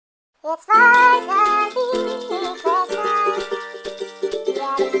It's finally Christmas.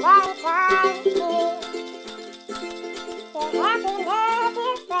 Yeah, it's right time here. The happiness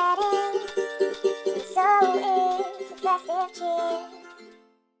is spreading, and so is the festive cheer.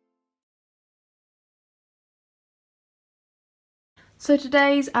 So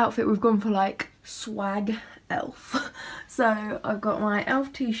today's outfit, we've gone for like swag elf. So I've got my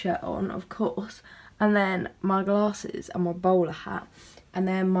elf t-shirt on, of course, and then my glasses and my bowler hat, and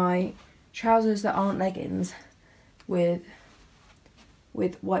then my trousers that aren't leggings with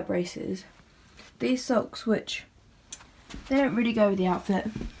white braces. These socks, which they don't really go with the outfit,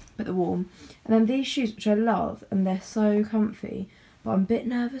 but they're warm. And then these shoes, which I love, and they're so comfy, but I'm a bit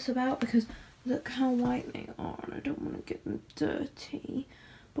nervous about because look how white they are and I don't want to get them dirty.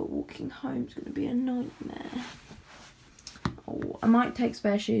 But walking home is going to be a nightmare. Oh, I might take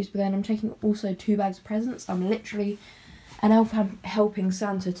spare shoes, but then I'm taking also 2 bags of presents. I'm literally an elf helping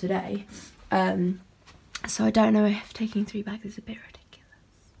Santa today. So I don't know if taking 3 bags is a bit ridiculous.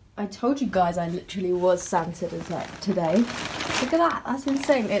 I told you guys I literally was Santa today. Look at that, that's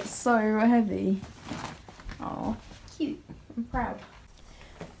insane. It's so heavy. Oh, cute. I'm proud.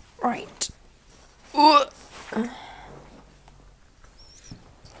 Right.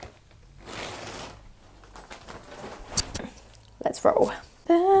 Let's roll.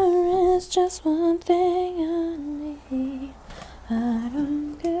 There is just one thing I need. I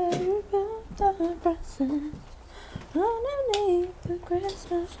don't care about the presents underneath the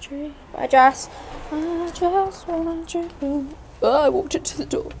Christmas tree. Bye, Jess. I just want to dream. Oh, I walked it to the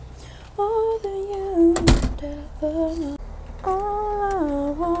door. Oh, that you never know. All I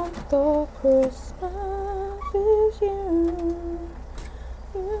want for Christmas is you.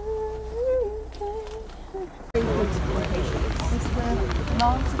 It's the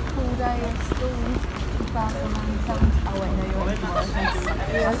last full day of school. 2007. Oh wait, no, you're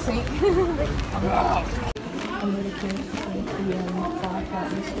I think. I'm really curious to see the fire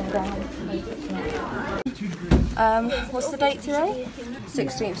curtains go down. What's the date today?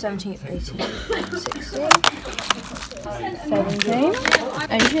 16th, 17th, 18th, 16th, 17th,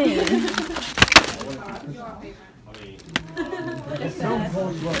 18th.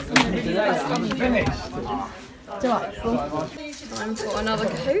 Delightful. Time for another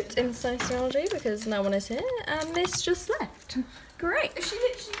coat in sociology because no one is here and Miss just left. Great. Is she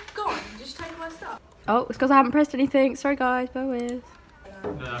literally gone? Did she take my stuff? Oh, it's because I haven't pressed anything. Sorry guys, bear with.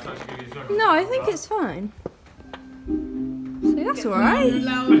 No, I think it's fine. So that's alright.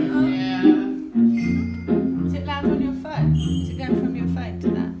 Yeah. Is it loud on your phone? Is it going from your phone to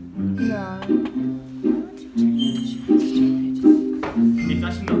that? No. It's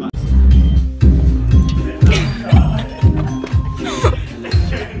actually not that.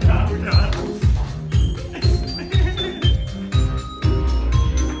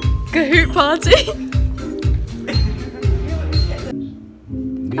 Kahoot party.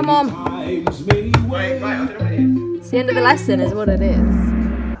 Come on. It's the end of the lesson is what it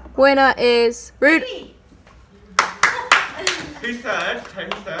is. Winner is Rudy. Who's third?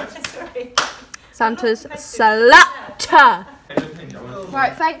 Who's third? Sorry. Santa's Salata.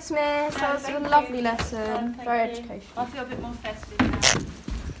 Right, thanks Miss. That was a lovely lesson. Very educational. I feel a bit more festive now.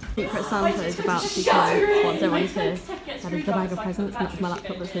 Secret Santa is about to go once everyone's here. That is the bag of presents, and that's my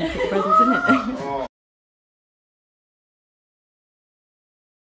laptop that's going to put the presents in it.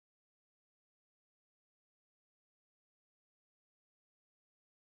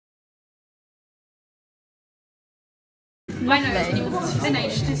 It's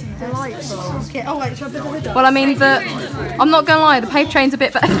finished, isn't it? Delightful. Okay. Oh wait, should I put the hood up? Well, I mean, I'm not going to lie, the paper train's a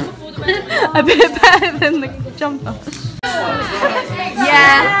bit better, a bit better than the jumper.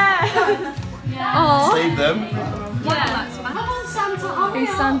 Yeah. Oh. Save them. Who's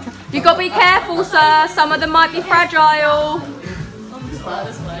Santa? You got to be careful, sir. Some of them might be fragile.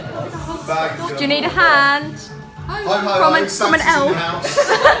 Do you need a hand? From an elf.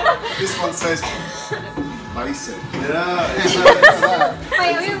 This one says basic. Yeah.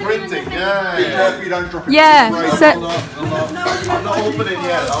 It's printing. Yeah. Be careful you don't drop it. Yeah. I'm not opening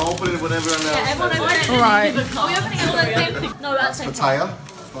yet. I'll open it whenever I'm out. Alright. No, that's okay. Taya,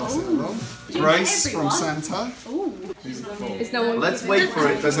 pass it along. Grace from Santa. Is no one Let's wait for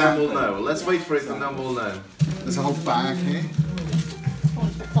it, and then we'll know. Let's wait for it, and then we'll know. There's a whole bag here.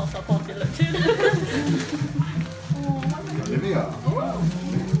 Olivia.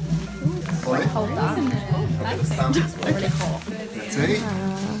 hold that? Really hot. See?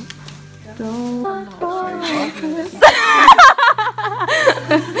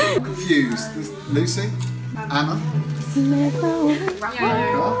 Confused. There's Lucy, Anna, Morgan.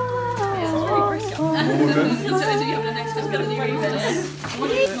 We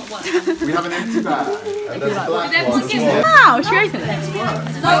have an empty bag. And there's a black one as well. Wow, should we open it?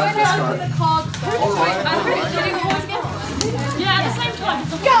 Yeah, at the same time.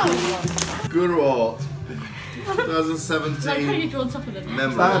 Guru Art 2017 Drawn top of them.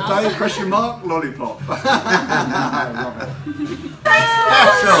 memory. Day question mark lollipop. Special.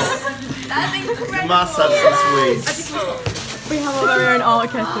 Mass had some sweets. We have our very own art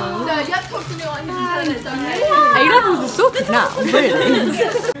kettle. So you have to talk to me like this. A-levels are sorted now, really.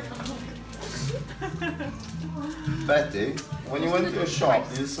 Betty, when you went to a shop,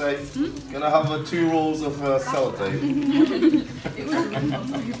 you say, "Can I have 2 rolls of sellotape?"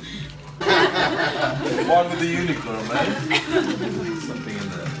 One with the unicorn, man. Something in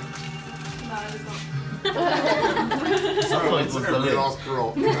there. I thought it was the lid.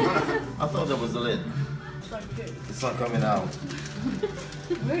 I thought that was the lid. It's not coming out.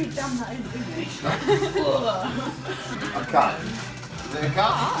 Really damn that in, didn't you? A cat. Is it a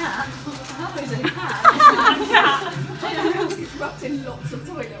cat? How is it a cat? It's wrapped in lots of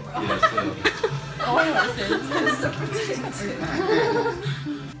toilet roll. Yes, Oh, I know what it is.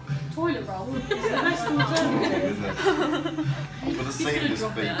 Toilet roll. It's the best alternative. I'm gonna save this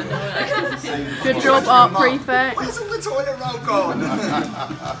paper. Good job, art prefect. Where's all the toilet roll gone?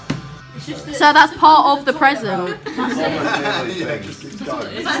 So that's part of the present. Yeah, just keeps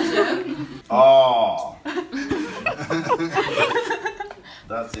going. Oh.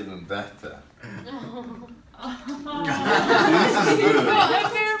 That's even better.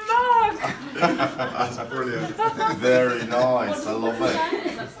 That's brilliant. Very nice. I love it.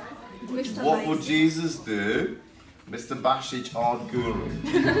 What would Jesus do? Mr. Bashich Art Guru.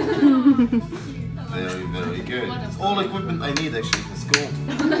 Very, very good. It's all equipment I need actually for school.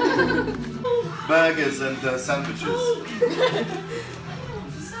 Burgers and sandwiches.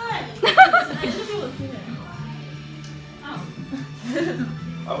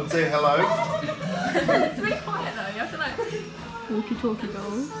 I would say hello. It's really quiet though, you have to like... Walkie talkie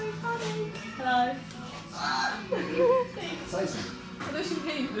dolls. Hello. Say something. I know she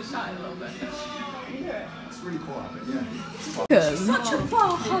hear you just shouting a little bit. Can you hear it? It's really quiet, but yeah. Such a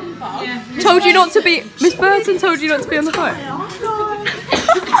bar humbug. Yeah. Told you not to be. Miss Burton told you not to be on the phone.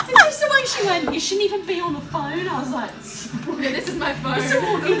 That's the way she went, you shouldn't even be on the phone. I was like, yeah, this is my phone. It's a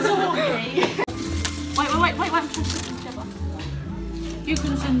walkie-talkie. Wait, I'm talking together. You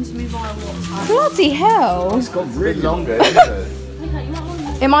can send to me via WhatsApp. Bloody hell! It's got really Longer, isn't it? Okay, you might want to...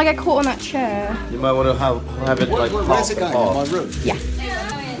 It might get caught on that chair. You might want to have it like Where's it going? In my room? Yeah.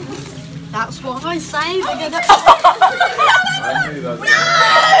 That's what I say. We're gonna... I knew that.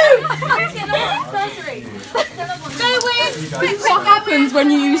 What happens when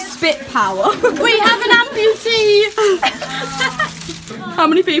you use spit power? We have an amputee! How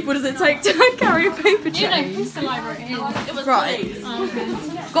many people does it take to carry a paper You know chain? whose saliva it is. It was Right. police.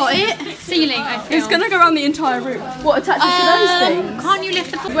 Got it? Ceiling, I feel. It's gonna go around the entire room. What, attach it to those things? Can't you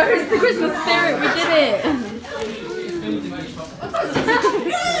lift the... Where is the Christmas spirit? We did it!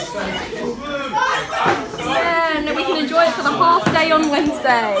 Yeah, and then we can enjoy it for the half day on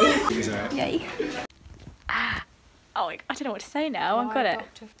Wednesday. Yay. Oh, I don't know what to say now. I've got it.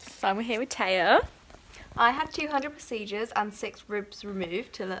 So we're here with Taya. I had 200 procedures and 6 ribs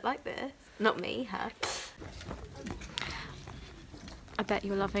removed to look like this. Not me, huh? I bet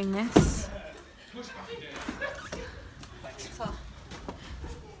you're loving this.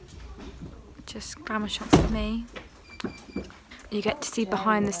 Just glamour shots of me. You get to see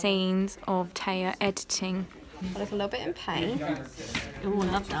behind the scenes of Taya editing. I look a little bit in pain. Oh, I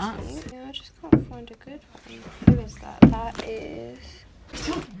love that. Yeah, I just can't find a good one. Who is that? That is...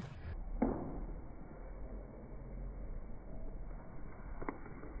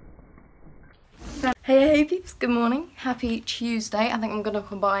 Hey peeps, good morning. Happy Tuesday. I think I'm going to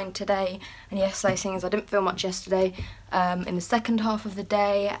combine today and yesterday, seeing as I didn't feel much yesterday in the second half of the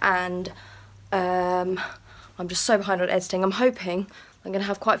day, and I'm just so behind on editing. I'm hoping I'm going to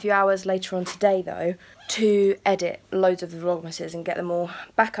have quite a few hours later on today though to edit loads of the Vlogmases and get them all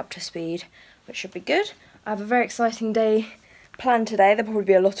back up to speed, which should be good. I have a very exciting day planned today. There'll probably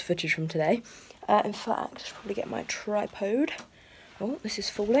be a lot of footage from today. In fact, I should probably get my tripod. Oh, this is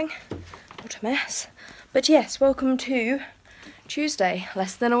falling. What a mess. But yes, welcome to Tuesday.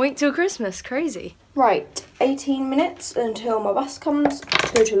 Less than a week till Christmas. Crazy. Right, 18 minutes until my bus comes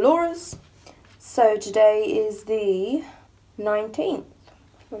to go to Laura's. So today is the 19th. Oh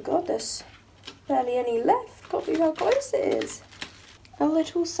my god, there's barely any left. Can't believe how close it is. A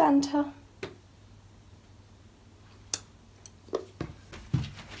little Santa.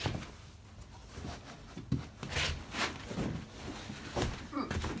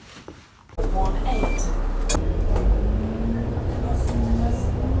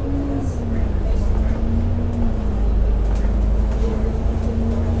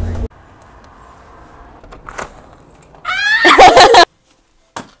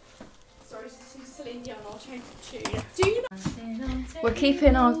 We're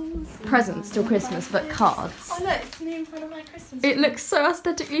keeping our presents till Christmas, but cards. Oh look, it's me in front of my Christmas. It looks so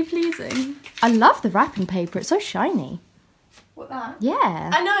aesthetically pleasing. I love the wrapping paper. It's so shiny. What, that? Yeah.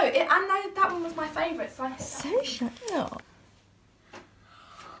 I know. I know that one was my favourite. So I So shiny. Oh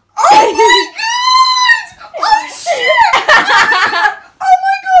my god! Oh shit! Oh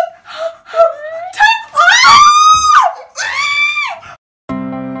my god!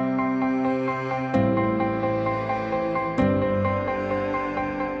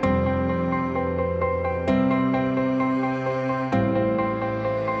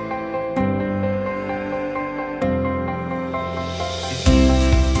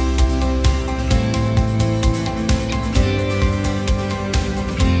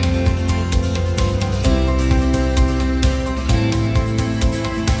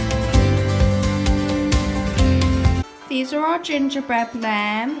 These are our gingerbread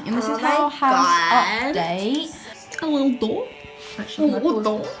lamb, and this is our house update. A little door. Actually,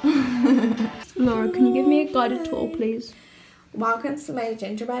 door. Laura, can you give me a guided tour, please? Welcome to my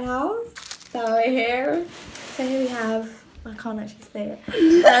gingerbread house. So we're here. So here we have. I can't actually see it.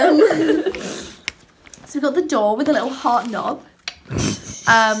 So we've got the door with a little heart knob.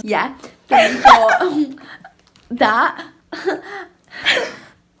 Yeah. Then we've got that.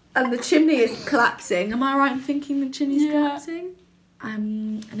 And the chimney is collapsing. Am I right in thinking the chimney's collapsing?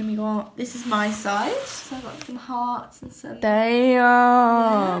 And then we got, this is my side. So I've got some hearts and some. Damn.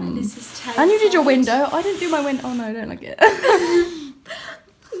 Yeah, and this is Taylor's And you did your side. window. I didn't do my window. Oh no, I don't like it.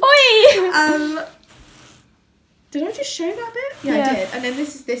 Oi! Did I just show that bit? Yeah, Yeah. I did. And then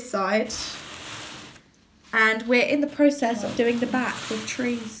this is this side. And we're in the process of doing the back with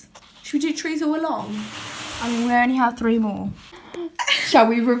trees. Should we do trees all along? I mean, we only have 3 more. Shall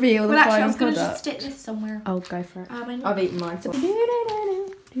we reveal the Well, actually, I final was going to product? just stick this somewhere. Oh, go for it. I know. I've eaten mine.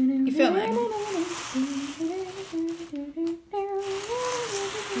 You filming?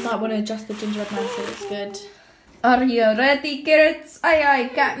 Might want to adjust the gingerbread man so it's good. Are you ready, kids? Aye, aye,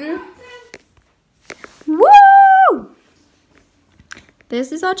 Captain. Woo!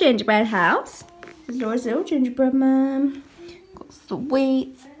 This is our gingerbread house. This is Laura's little gingerbread man. Got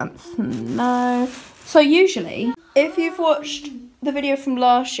sweets and snow. So usually, if you've watched the video from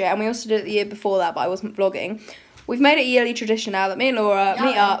last year, and we also did it the year before that, but I wasn't vlogging, we've made it a yearly tradition now that me and Laura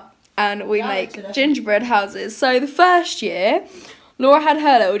meet up and we make gingerbread houses. So the first year, Laura had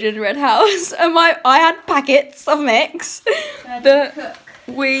her little gingerbread house, and I had packets of mix that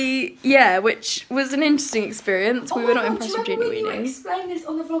which was an interesting experience. We were not impressed with Ginny You Weenie. explained this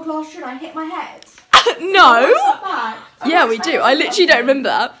on the vlog last year and I hit my head. No. Back. Yeah, we do. I literally don't remember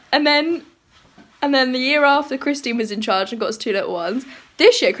that. And then the year after, Christine was in charge and got us 2 little ones.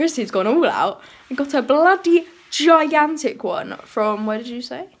 This year, Christine's gone all out and got a bloody gigantic one from, where did you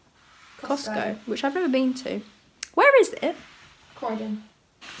say? Costco, which I've never been to. Where is it? Croydon.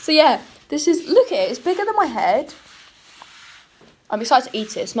 So yeah, this is, look at it, it's bigger than my head. I'm excited to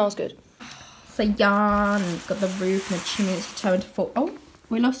eat it, it smells good. So yarn, it's got the roof and the chimney, it's turned to 4. Oh,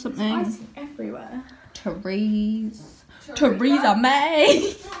 we lost something. Icing everywhere. Theresa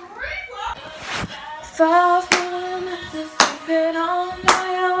May. Far from been on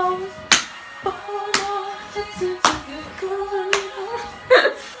my own.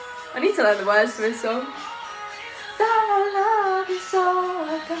 I need to learn the words to this song.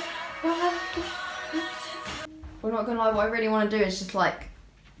 We're not gonna lie, what I really want to do is just like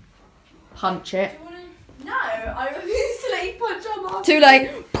punch it. No, I refuse to let you punch on my. Too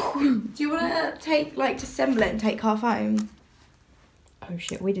late. Do you want to take, like, disassemble it and take half home? Oh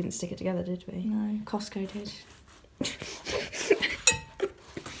shit, we didn't stick it together, did we? No, Costco did.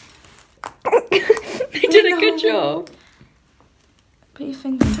 They did a good job. Put your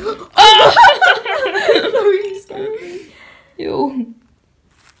finger. Ew.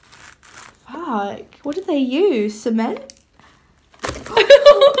 Fuck. What did they use? Cement?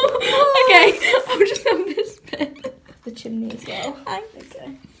 Okay, I'll just have this bit. The chimney as well.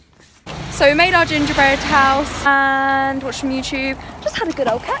 Okay. So we made our gingerbread house and watched some YouTube. Just had a good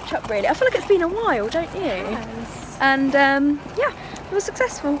old catch up really. I feel like it's been a while, don't you? Yes. And yeah, it was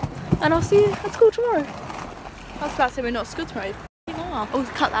successful. And I'll see you at school tomorrow. I was about to say we're not at school tomorrow. Oh,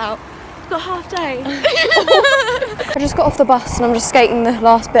 cut that out. We've got half day. I just got off the bus and I'm just skating the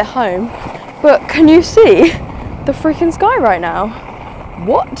last bit home. But can you see the freaking sky right now?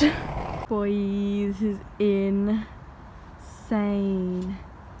 What? Boys, this is insane.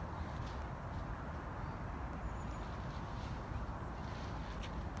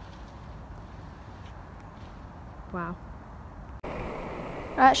 Wow. I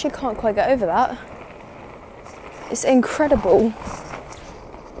actually can't quite get over that. It's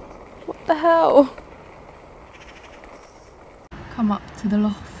What the hell? come up to the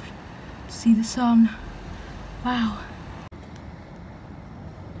loft to see the sun. Wow.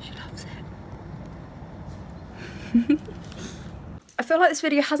 She loves it. I feel like this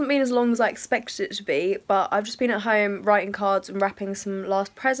video hasn't been as long as I expected it to be, but I've just been at home writing cards and wrapping some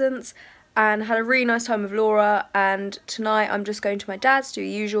last presents and had a really nice time with Laura, and tonight I'm just going to my dad's, do the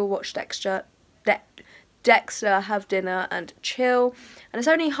usual, watch Dexter, have dinner and chill. And it's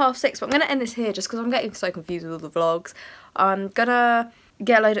only 6:30, but I'm going to end this here just because I'm getting so confused with all the vlogs. I'm going to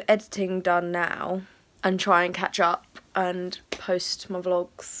get a load of editing done now and try and catch up and post my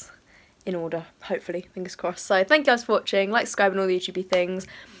vlogs in order, hopefully, fingers crossed. So thank you guys for watching, like, subscribe and all the YouTubey things.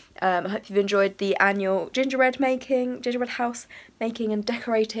 I hope you've enjoyed the annual gingerbread house making and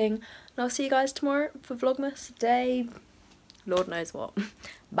decorating, and I'll see you guys tomorrow for Vlogmas Day, Lord knows what.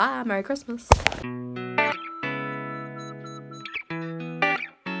 Bye, Merry Christmas.